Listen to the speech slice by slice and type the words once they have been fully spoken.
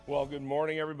Well, good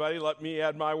morning, everybody. Let me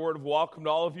add my word of welcome to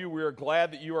all of you. We are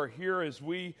glad that you are here as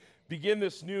we begin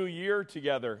this new year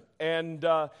together. And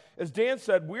as Dan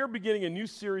said, we're beginning a new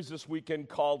series this weekend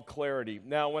called Clarity.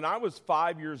 Now, when I was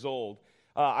 5 years old,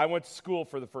 I went to school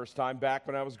for the first time. Back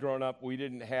when I was growing up, we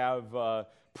didn't have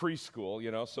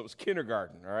preschool, so it was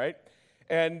kindergarten, all right?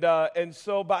 And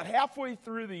so about halfway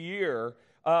through the year,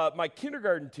 my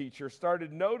kindergarten teacher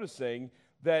started noticing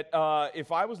that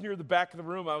if I was near the back of the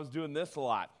room, I was doing this a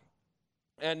lot.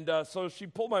 And so she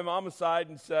pulled my mom aside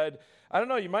and said, I don't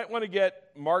know, you might want to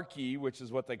get Marky, which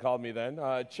is what they called me then,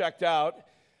 checked out.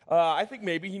 I think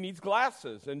maybe he needs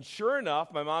glasses. And sure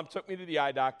enough, my mom took me to the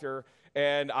eye doctor,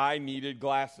 and I needed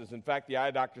glasses. In fact, the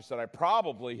eye doctor said I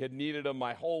probably had needed them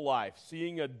my whole life.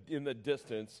 Seeing in the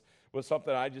distance was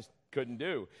something I just couldn't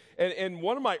do. And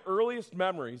one of my earliest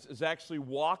memories is actually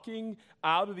walking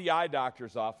out of the eye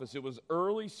doctor's office. It was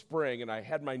early spring, and I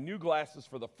had my new glasses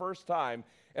for the first time,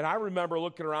 and I remember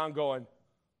looking around going,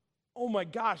 oh my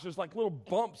gosh, there's like little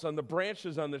bumps on the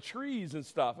branches on the trees and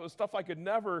stuff. It was stuff I could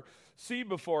never see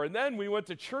before. And then we went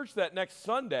to church that next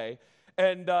Sunday,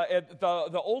 and at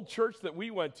the old church that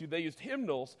we went to, they used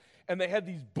hymnals, and they had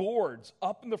these boards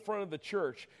up in the front of the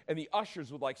church, and the ushers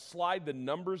would like slide the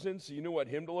numbers in so you knew what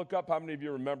hymn to look up. How many of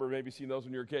you remember maybe seeing those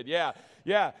when you were a kid?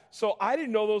 Yeah. So I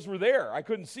didn't know those were there. I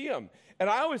couldn't see them. And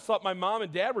I always thought my mom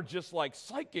and dad were just like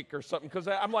psychic or something, because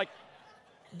I'm like,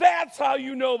 that's how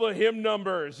you know the hymn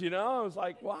numbers, I was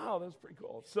like, wow, that's pretty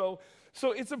cool. So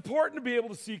it's important to be able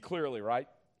to see clearly, right?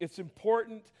 It's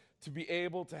important to be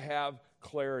able to have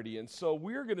clarity. And so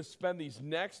we're going to spend these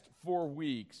next 4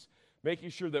 weeks making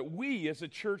sure that we as a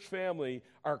church family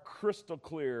are crystal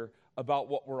clear about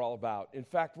what we're all about. In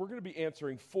fact, we're going to be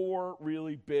answering 4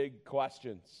 really big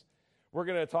questions. We're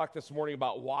going to talk this morning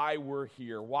about why we're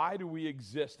here. Why do we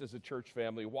exist as a church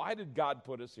family? Why did God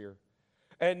put us here?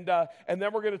 And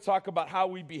then we're going to talk about how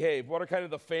we behave. What are kind of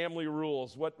the family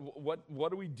rules? What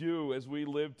do we do as we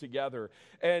live together?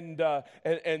 And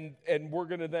we're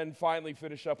going to then finally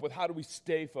finish up with how do we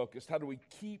stay focused? How do we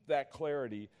keep that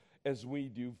clarity as we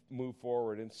do move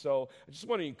forward? And so I just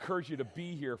want to encourage you to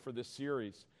be here for this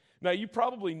series. Now, you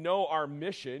probably know our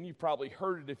mission. You've probably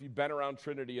heard it if you've been around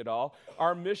Trinity at all.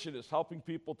 Our mission is helping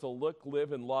people to look,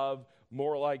 live, and love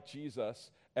more like Jesus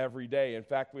every day. In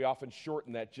fact, we often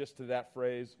shorten that just to that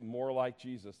phrase, more like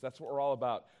Jesus. That's what we're all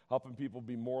about, helping people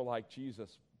be more like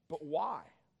Jesus. But why?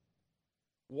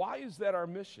 Why is that our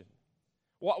mission?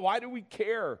 Why do we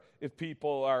care if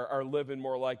people are living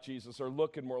more like Jesus, or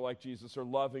looking more like Jesus, or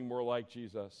loving more like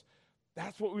Jesus?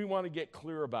 That's what we want to get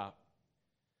clear about.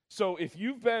 So if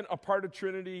you've been a part of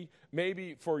Trinity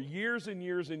maybe for years and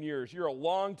years and years, you're a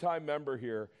long-time member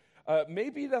here,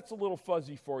 maybe that's a little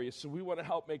fuzzy for you, so we want to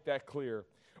help make that clear.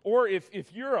 Or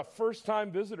if you're a first-time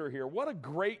visitor here, what a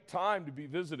great time to be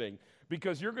visiting,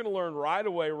 because you're going to learn right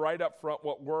away, right up front,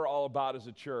 what we're all about as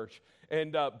a church.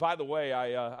 And by the way,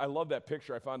 I love that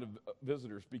picture I found of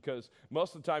visitors, because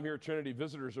most of the time here at Trinity,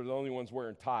 visitors are the only ones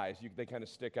wearing ties. They kind of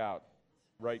stick out.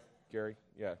 Right, Gary?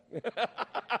 Yeah.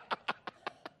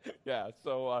 Yeah,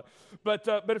 so, but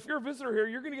if you're a visitor here,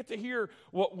 you're going to get to hear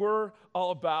what we're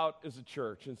all about as a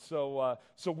church. And so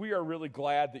we are really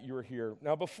glad that you're here.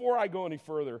 Now, before I go any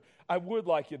further, I would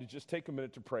like you to just take a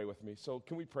minute to pray with me. So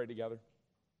can we pray together?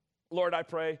 Lord, I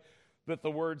pray that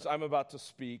the words I'm about to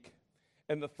speak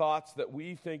and the thoughts that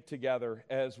we think together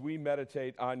as we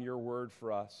meditate on your word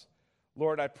for us,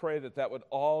 Lord, I pray that would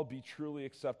all be truly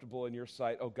acceptable in your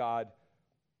sight, oh God,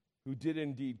 who did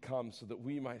indeed come so that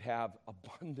we might have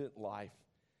abundant life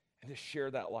and to share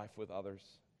that life with others.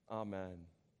 Amen.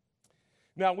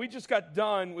 Now, we just got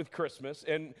done with Christmas,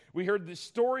 and we heard the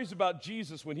stories about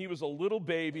Jesus when he was a little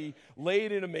baby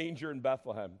laid in a manger in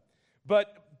Bethlehem.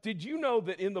 But did you know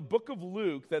that in the book of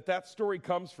Luke that story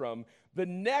comes from, the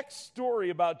next story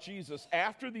about Jesus,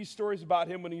 after these stories about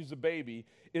him when he was a baby,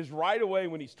 is right away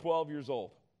when he's 12 years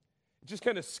old. It just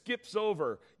kind of skips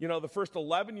over, the first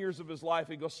 11 years of his life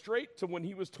and goes straight to when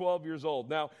he was 12 years old.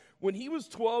 Now, when he was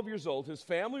 12 years old, his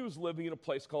family was living in a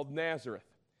place called Nazareth.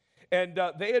 And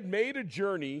they had made a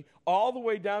journey all the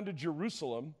way down to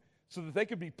Jerusalem so that they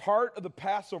could be part of the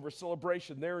Passover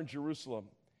celebration there in Jerusalem.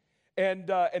 And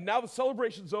now the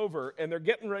celebration's over, and they're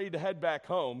getting ready to head back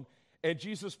home, and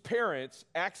Jesus' parents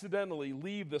accidentally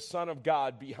leave the Son of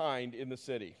God behind in the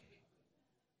city.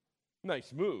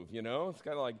 Nice move, It's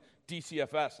kind of like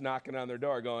DCFS knocking on their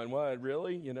door going, what,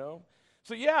 really,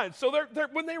 So they're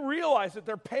when they realize it,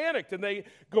 they're panicked, and they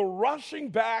go rushing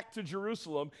back to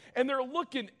Jerusalem, and they're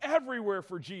looking everywhere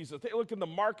for Jesus. They look in the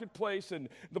marketplace and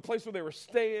the place where they were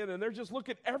staying, and they're just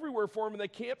looking everywhere for him, and they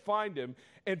can't find him.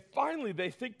 And finally, they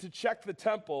think to check the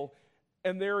temple,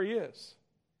 and there he is.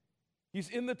 He's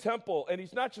in the temple, and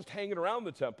he's not just hanging around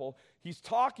the temple. He's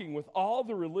talking with all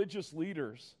the religious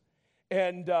leaders,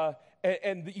 and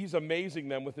he's amazing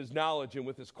them with his knowledge and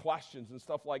with his questions and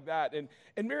stuff like that.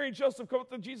 And Mary and Joseph come up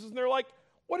to Jesus, and they're like,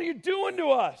 "What are you doing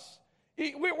to us?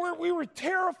 We were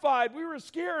terrified. We were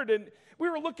scared, and we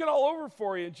were looking all over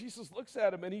for you." And Jesus looks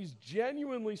at him, and he's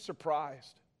genuinely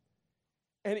surprised.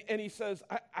 And he says,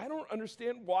 I don't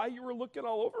understand why you were looking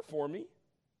all over for me.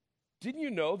 Didn't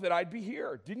you know that I'd be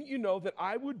here? Didn't you know that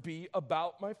I would be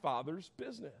about my Father's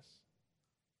business?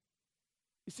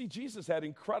 You see, Jesus had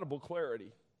incredible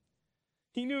clarity.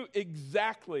 He knew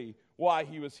exactly why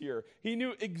he was here. He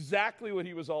knew exactly what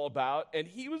he was all about, and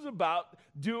he was about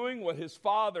doing what his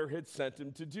Father had sent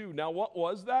him to do. Now, what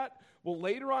was that? Well,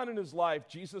 later on in his life,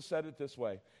 Jesus said it this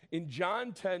way. In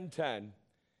John 10:10,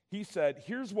 he said,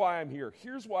 "Here's why I'm here.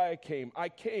 Here's why I came. I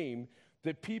came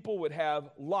that people would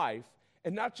have life,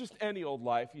 and not just any old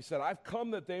life." He said, "I've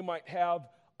come that they might have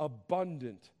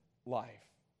abundant life."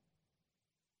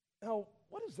 Now,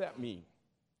 what does that mean?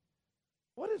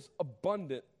 What is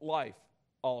abundant life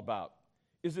all about?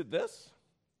 Is it this?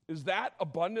 Is that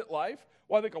abundant life?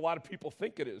 Well, I think a lot of people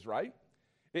think it is, right?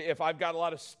 If I've got a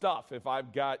lot of stuff, if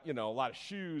I've got, a lot of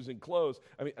shoes and clothes,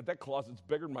 I mean, that closet's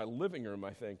bigger than my living room,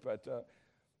 I think, but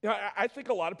I think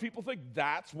a lot of people think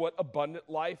that's what abundant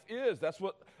life is. That's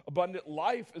what abundant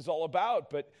life is all about.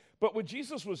 But when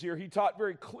Jesus was here, he taught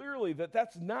very clearly that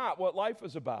that's not what life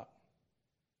is about.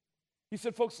 He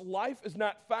said, folks, life is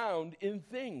not found in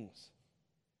things.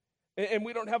 And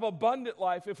we don't have abundant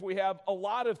life if we have a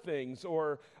lot of things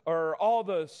or all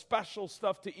the special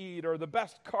stuff to eat or the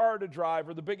best car to drive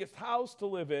or the biggest house to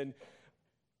live in.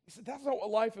 He said, that's not what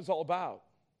life is all about.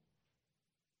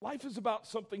 Life is about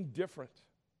something different.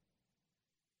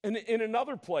 And in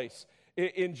another place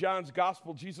in John's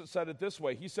gospel, Jesus said it this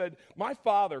way. He said, my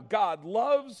Father, God,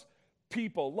 loves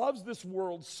people, loves this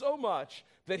world so much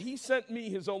that he sent me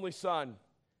his only Son,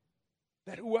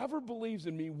 that whoever believes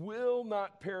in me will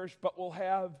not perish but will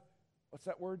have, what's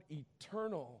that word?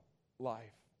 Eternal life.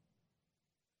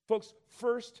 Folks,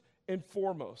 first and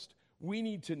foremost, we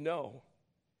need to know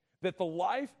that the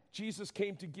life Jesus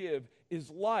came to give is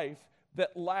life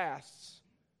that lasts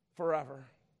forever.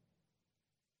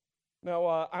 Now,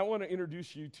 I want to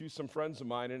introduce you to some friends of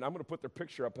mine, and I'm going to put their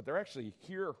picture up, but they're actually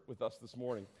here with us this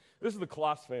morning. This is the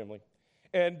Kloss family,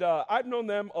 and I've known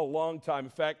them a long time. In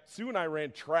fact, Sue and I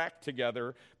ran track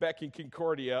together back in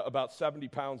Concordia about 70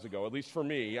 pounds ago, at least for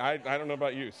me. I don't know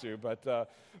about you, Sue, but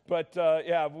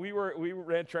yeah, we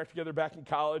ran track together back in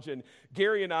college, and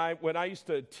Gary and I, when I used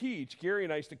to teach, Gary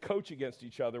and I used to coach against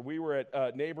each other. We were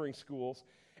at neighboring schools.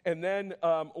 And then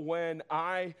when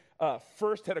I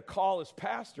first had a call as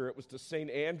pastor, it was to St.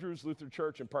 Andrew's Lutheran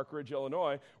Church in Park Ridge,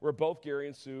 Illinois, where both Gary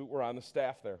and Sue were on the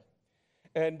staff there.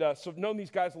 And so I've known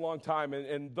these guys a long time,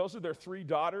 and those are their three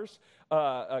daughters.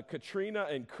 Katrina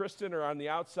and Kristen are on the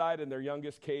outside, and their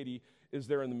youngest, Katie, is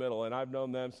there in the middle. And I've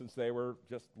known them since they were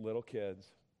just little kids.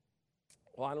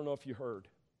 Well, I don't know if you heard,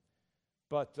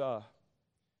 but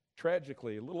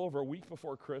tragically, a little over a week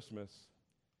before Christmas,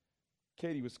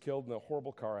 Katie was killed in a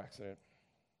horrible car accident.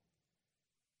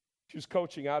 She was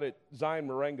coaching out at Zion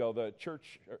Marengo, the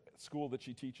church school that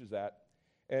she teaches at,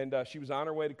 and she was on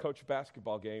her way to coach a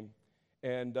basketball game,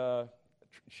 and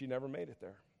she never made it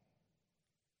there.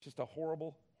 Just a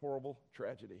horrible, horrible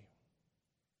tragedy.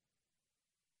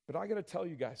 But I got to tell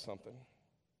you guys something,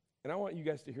 and I want you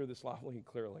guys to hear this loudly and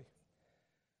clearly.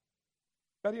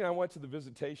 Betty and I went to the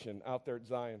visitation out there at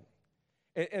Zion,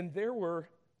 and there were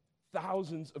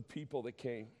thousands of people that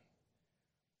came.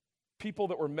 People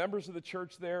that were members of the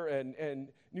church there and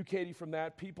knew Katie from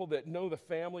that, people that know the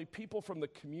family, people from the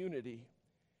community.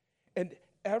 And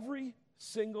every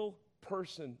single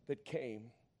person that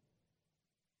came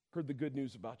heard the good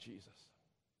news about Jesus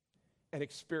and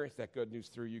experienced that good news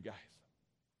through you guys.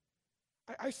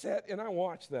 I sat and I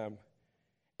watched them,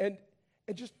 and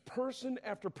just person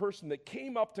after person that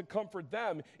came up to comfort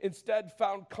them instead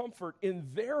found comfort in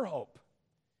their hope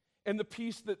and the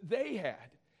peace that they had,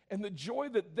 and the joy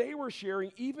that they were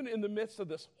sharing, even in the midst of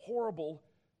this horrible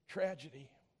tragedy.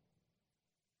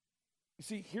 You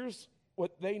see, here's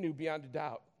what they knew beyond a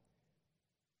doubt.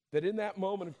 That in that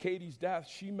moment of Katie's death,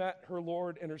 she met her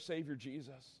Lord and her Savior,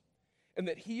 Jesus. And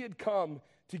that he had come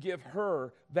to give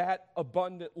her that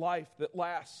abundant life that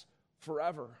lasts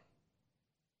forever.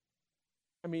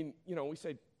 I mean, we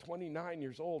say 29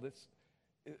 years old,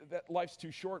 that life's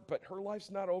too short, but her life's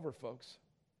not over, folks.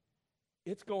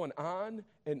 It's going on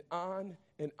and on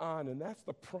and on, and that's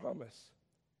the promise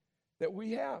that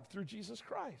we have through Jesus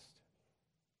Christ.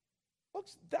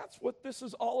 Folks, that's what this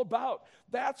is all about.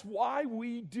 That's why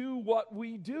we do what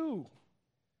we do.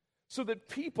 so that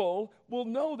people will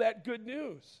know that good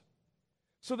news.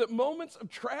 So that moments of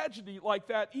tragedy like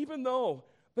that, even though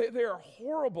they are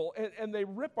horrible and they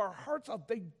rip our hearts out,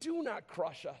 they do not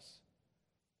crush us.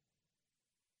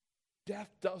 Death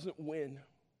doesn't win.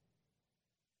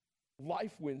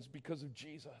 Life wins because of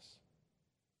Jesus.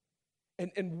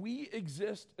 And we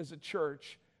exist as a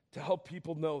church to help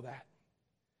people know that.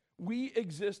 We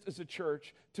exist as a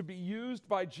church to be used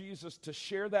by Jesus to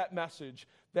share that message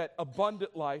that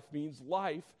abundant life means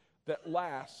life that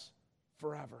lasts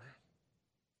forever.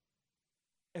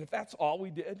 And if that's all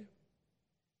we did,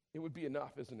 it would be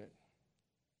enough, isn't it?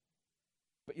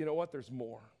 But you know what? There's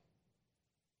more.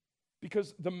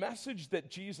 Because the message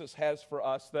that Jesus has for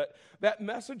us, that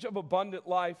message of abundant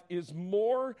life is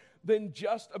more than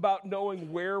just about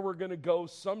knowing where we're going to go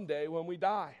someday when we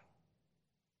die.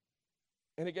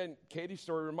 And again, Katie's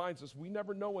story reminds us we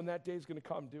never know when that day is going to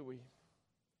come, do we?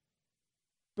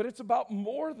 But it's about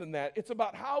more than that. It's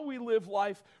about how we live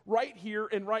life right here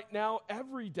and right now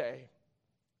every day.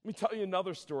 Let me tell you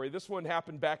another story. This one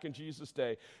happened back in Jesus'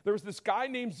 day. There was this guy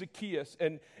named Zacchaeus,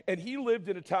 and he lived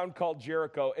in a town called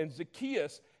Jericho, and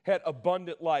Zacchaeus had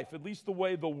abundant life, at least the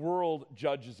way the world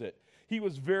judges it. He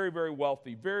was very, very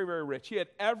wealthy, very, very rich. He had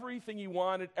everything he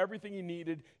wanted, everything he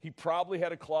needed. He probably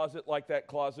had a closet like that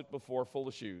closet before full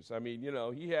of shoes. I mean,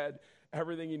 he had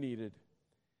everything he needed.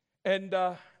 And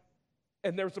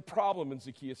there was a problem in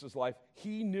Zacchaeus' life.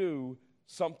 He knew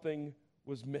something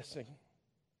was missing.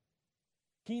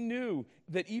 He knew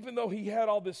that even though he had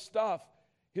all this stuff,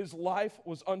 his life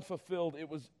was unfulfilled.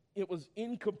 It was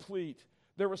incomplete.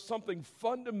 There was something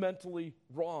fundamentally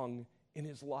wrong in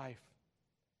his life.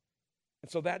 And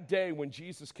so that day when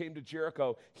Jesus came to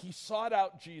Jericho, he sought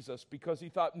out Jesus because he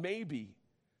thought maybe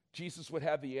Jesus would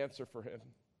have the answer for him.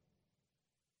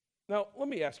 Now, let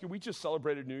me ask you, we just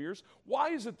celebrated New Year's. Why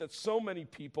is it that so many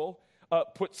people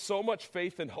put so much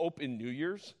faith and hope in New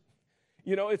Year's?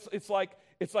 It's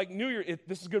like New Year.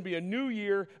 This is going to be a new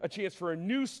year, a chance for a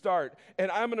new start,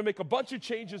 and I'm going to make a bunch of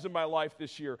changes in my life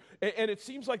this year. And it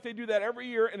seems like they do that every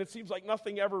year, and it seems like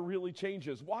nothing ever really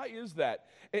changes. Why is that?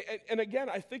 And again,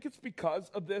 I think it's because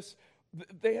of this.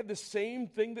 They had the same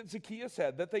thing that Zacchaeus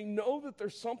had, that they know that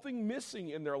there's something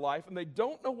missing in their life, and they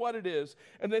don't know what it is,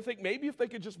 and they think maybe if they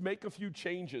could just make a few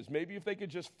changes, maybe if they could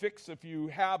just fix a few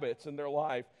habits in their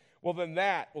life, well, then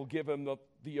that will give them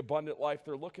the abundant life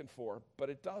they're looking for.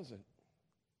 But it doesn't.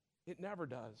 It never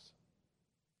does.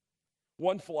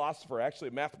 One philosopher, actually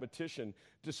a mathematician,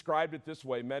 described it this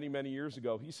way many, many years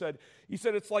ago. He said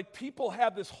it's like people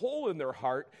have this hole in their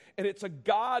heart, and it's a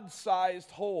God-sized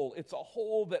hole. It's a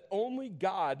hole that only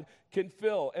God can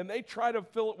fill, and they try to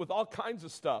fill it with all kinds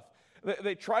of stuff.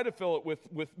 They try to fill it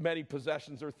with many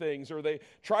possessions or things, or they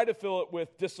try to fill it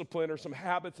with discipline or some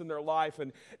habits in their life,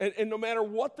 and no matter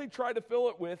what they try to fill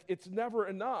it with, it's never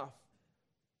enough,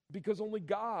 because only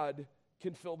God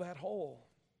can fill that hole.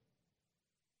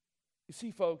 You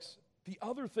see, folks, the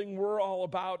other thing we're all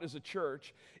about as a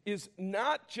church is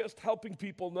not just helping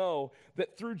people know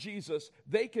that through Jesus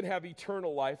they can have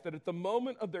eternal life, that at the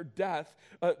moment of their death,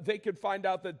 they can find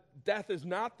out that death is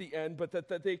not the end, but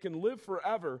that they can live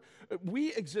forever.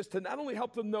 We exist to not only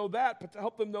help them know that, but to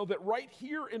help them know that right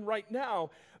here and right now,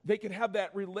 they can have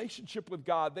that relationship with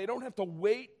God. They don't have to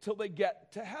wait till they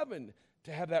get to heaven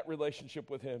to have that relationship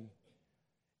with Him.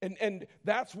 And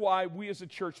that's why we as a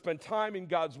church spend time in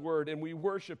God's Word, and we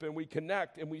worship and we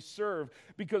connect and we serve,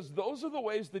 because those are the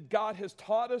ways that God has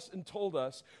taught us and told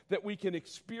us that we can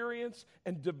experience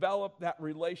and develop that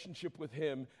relationship with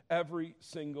Him every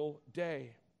single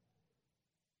day.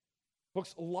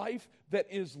 Folks, life that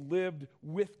is lived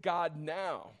with God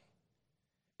now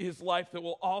is life that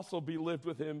will also be lived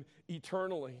with Him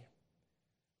eternally.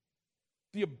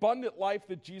 The abundant life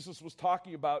that Jesus was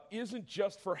talking about isn't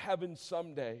just for heaven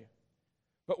someday,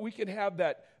 but we can have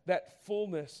that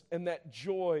fullness and that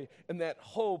joy and that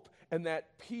hope and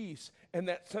that peace and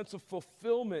that sense of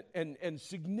fulfillment and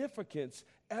significance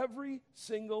every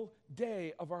single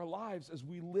day of our lives as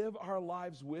we live our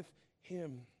lives with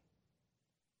Him.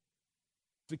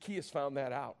 Zacchaeus found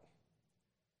that out.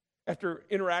 After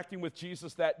interacting with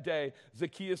Jesus that day,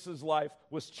 Zacchaeus' life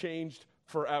was changed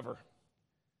forever.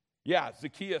 Yeah,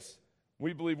 Zacchaeus,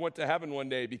 we believe, went to heaven one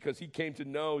day because he came to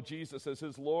know Jesus as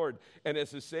his Lord and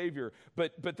as his Savior.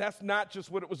 But that's not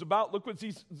just what it was about. Look what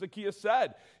Zacchaeus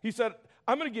said. He said,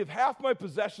 I'm going to give half my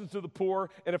possessions to the poor,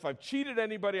 and if I've cheated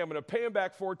anybody, I'm going to pay him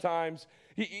back 4 times.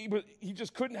 He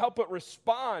just couldn't help but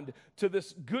respond to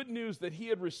this good news that he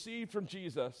had received from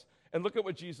Jesus. And look at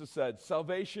what Jesus said.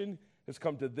 Salvation has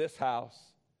come to this house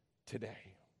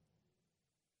today.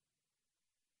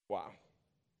 Wow.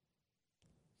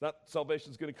 Not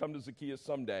salvation's going to come to Zacchaeus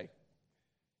someday.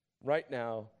 Right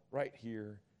now, right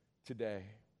here, today.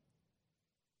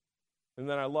 And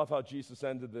then I love how Jesus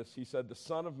ended this. He said, the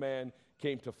Son of Man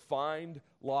came to find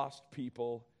lost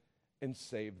people and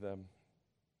save them.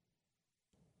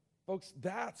 Folks,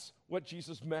 that's what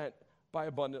Jesus meant by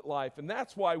abundant life. And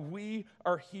that's why we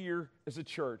are here as a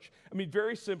church. I mean,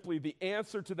 very simply, the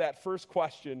answer to that first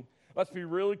question, let's be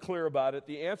really clear about it.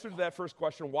 The answer to that first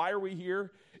question, why are we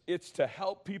here? It's to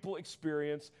help people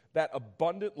experience that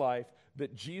abundant life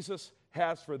that Jesus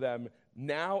has for them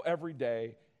now, every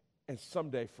day, and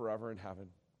someday forever in heaven.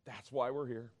 That's why we're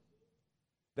here.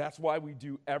 That's why we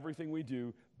do everything we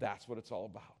do. That's what it's all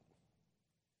about.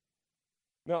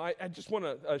 Now, I just want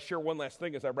to share one last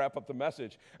thing as I wrap up the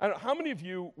message. I don't know, how many of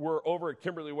you were over at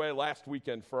Kimberly Way last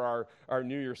weekend for our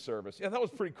New Year's service? Yeah, that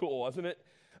was pretty cool, wasn't it?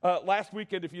 Last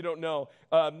weekend, if you don't know,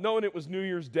 knowing it was New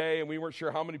Year's Day and we weren't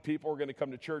sure how many people were going to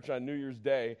come to church on New Year's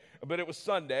Day, but it was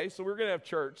Sunday, so we were going to have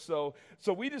church. So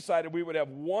we decided we would have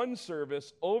one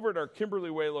service over at our Kimberly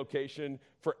Way location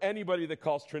for anybody that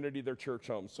calls Trinity their church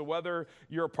home. So whether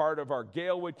you're a part of our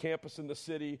Galewood campus in the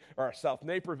city, or our South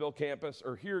Naperville campus,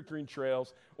 or here at Green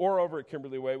Trails, or over at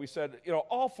Kimberly Way, we said,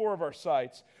 all four of our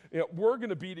sites, we're going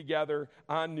to be together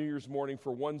on New Year's morning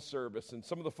for one service. And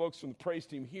some of the folks from the praise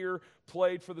team here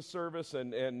played for the service,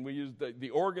 and we used the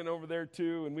organ over there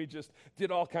too, and we just did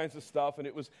all kinds of stuff, and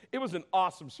it was an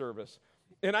awesome service.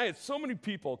 And I had so many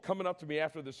people coming up to me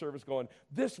after the service going,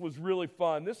 this was really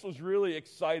fun, this was really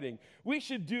exciting. We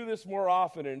should do this more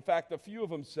often. And in fact, a few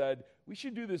of them said, we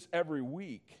should do this every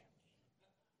week.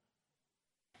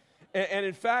 And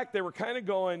in fact, they were kind of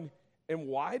going, and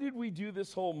why did we do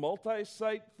this whole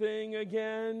multi-site thing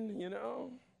again,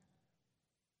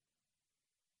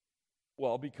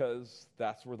 Well, because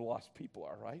that's where the lost people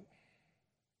are, right?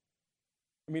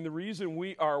 I mean, the reason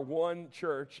we are one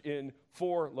church in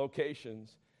 4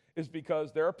 locations is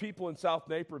because there are people in South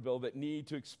Naperville that need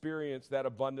to experience that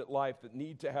abundant life, that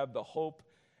need to have the hope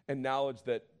and knowledge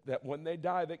that when they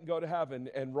die, they can go to heaven.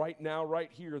 And right now, right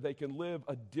here, they can live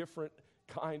a different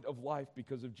kind of life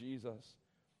because of Jesus.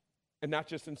 And not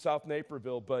just in South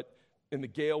Naperville, but in the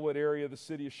Galewood area of the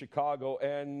city of Chicago,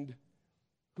 and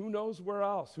who knows where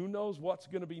else? Who knows what's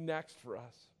going to be next for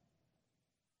us?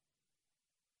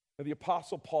 And the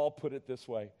Apostle Paul put it this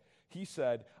way. He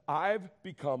said, I've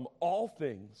become all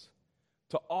things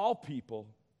to all people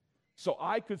so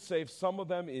I could save some of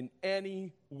them in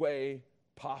any way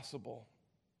possible.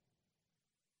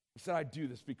 He said, I do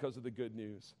this because of the good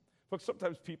news. Look,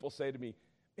 sometimes people say to me,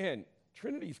 man,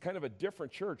 Trinity's kind of a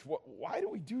different church. Why do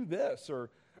we do this? Or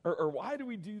why do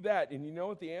we do that? And you know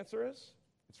what the answer is?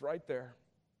 It's right there.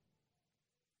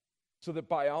 So that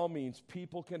by all means,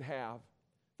 people can have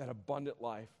that abundant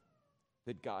life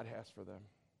that God has for them.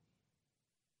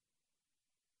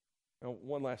 Now,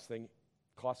 one last thing.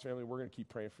 Kloss family, we're going to keep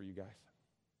praying for you guys.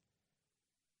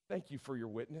 Thank you for your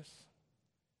witness.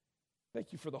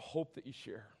 Thank you for the hope that you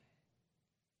share.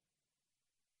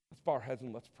 Let's bow our heads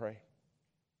and let's pray.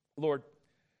 Lord,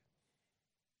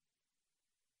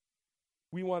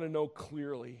 we want to know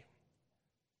clearly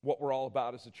what we're all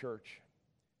about as a church.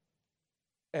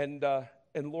 And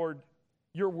Lord,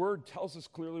 your word tells us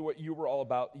clearly what you were all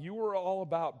about. You were all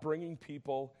about bringing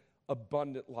people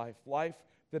abundant life, life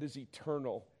that is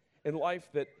eternal, and life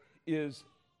that is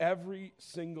every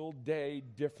single day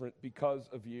different because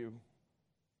of you.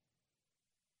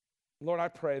 Lord, I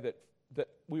pray that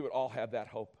we would all have that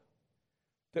hope,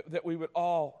 that we would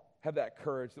all have that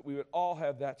courage, that we would all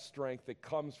have that strength that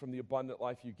comes from the abundant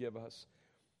life you give us.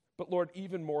 But Lord,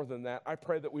 even more than that, I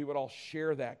pray that we would all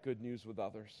share that good news with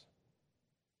others.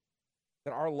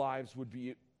 That our lives would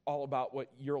be all about what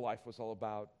your life was all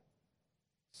about,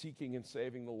 seeking and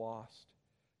saving the lost,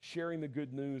 sharing the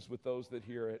good news with those that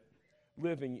hear it,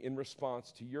 living in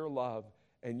response to your love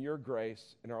and your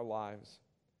grace in our lives.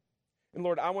 And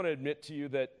Lord, I want to admit to you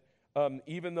that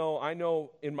even though I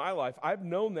know in my life, I've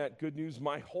known that good news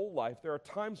my whole life, there are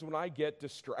times when I get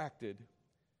distracted.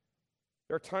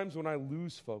 There are times when I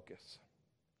lose focus.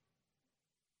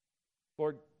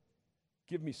 Lord,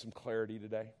 give me some clarity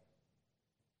today.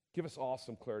 Give us all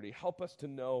some clarity. Help us to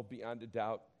know beyond a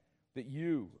doubt that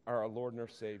you are our Lord and our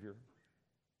Savior.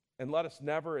 And let us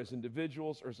never, as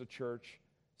individuals or as a church,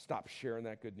 stop sharing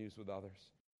that good news with others.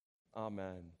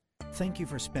 Amen. Thank you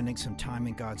for spending some time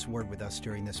in God's Word with us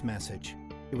during this message.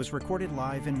 It was recorded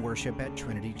live in worship at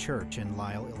Trinity Church in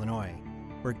Lisle, Illinois,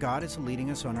 where God is leading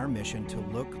us on our mission to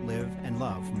look, live, and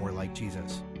love more like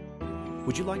Jesus.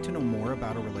 Would you like to know more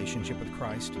about a relationship with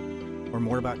Christ, or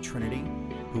more about Trinity,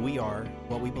 who we are,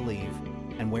 what we believe,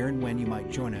 and where and when you might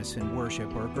join us in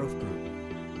worship or a growth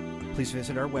group? Please please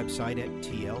visit our website at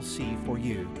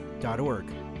tlc4u.org.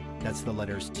 That's the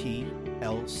letters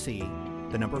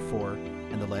TLC, the number 4,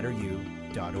 and the letter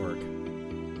U.org.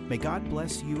 May God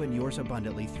bless you and yours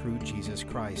abundantly through Jesus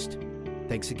Christ.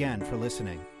 Thanks again for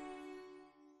listening.